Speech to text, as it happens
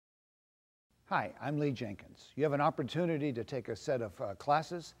Hi, I'm Jenkins. You have an opportunity to take a set of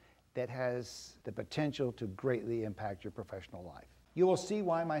classes that has the potential to greatly impact your professional life. You will see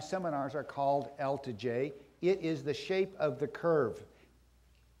why my seminars are called LtoJ. It is the shape of the curve.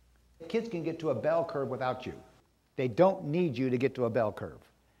 Kids can get to a bell curve without you. They don't need you to get to a bell curve,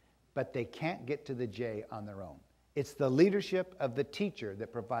 but they can't get to the J on their own. It's the leadership of the teacher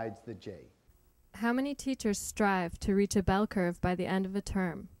that provides the J. How many teachers strive to reach a bell curve by the end of a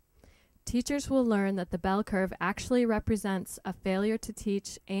term? Teachers will learn that the bell curve actually represents a failure to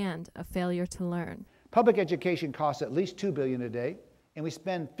teach and a failure to learn. Public education costs at least $2 billion a day, and we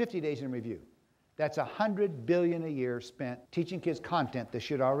spend 50 days in review. That's $100 billion a year spent teaching kids content they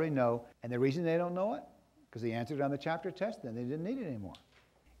should already know, and the reason they don't know it, because they answered it on the chapter test, then they didn't need it anymore.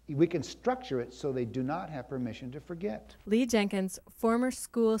 We can structure it so they do not have permission to forget. Jenkins, former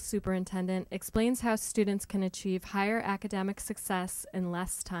school superintendent, explains how students can achieve higher academic success in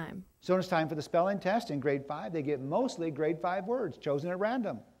less time. So when it's time for the spelling test in grade 5, they get mostly grade 5 words chosen at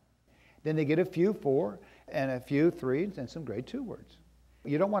random. Then they get a few 4 and a few 3 and some grade 2 words.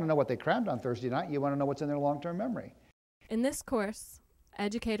 You don't want to know what they crammed on Thursday night, you want to know what's in their long-term memory. In this course,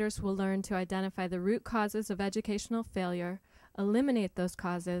 educators will learn to identify the root causes of educational failure, eliminate those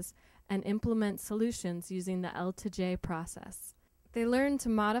causes, and implement solutions using the LtoJ process. They learn to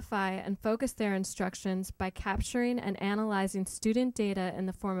modify and focus their instructions by capturing and analyzing student data in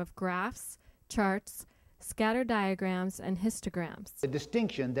the form of graphs, charts, scatter diagrams, and histograms. The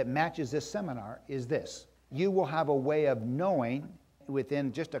distinction that matches this seminar is this. You will have a way of knowing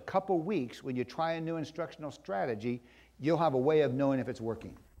within just a couple weeks when you try a new instructional strategy, you'll have a way of knowing if it's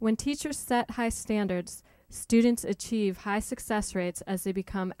working. When teachers set high standards, students achieve high success rates as they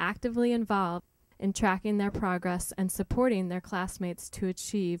become actively involved in tracking their progress and supporting their classmates to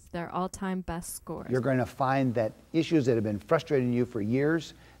achieve their all-time best scores. You're going to find that issues that have been frustrating you for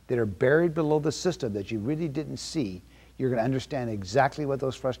years, that are buried below the system that you really didn't see, you're going to understand exactly what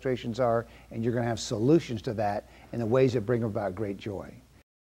those frustrations are, and you're going to have solutions to that in the ways that bring about great joy.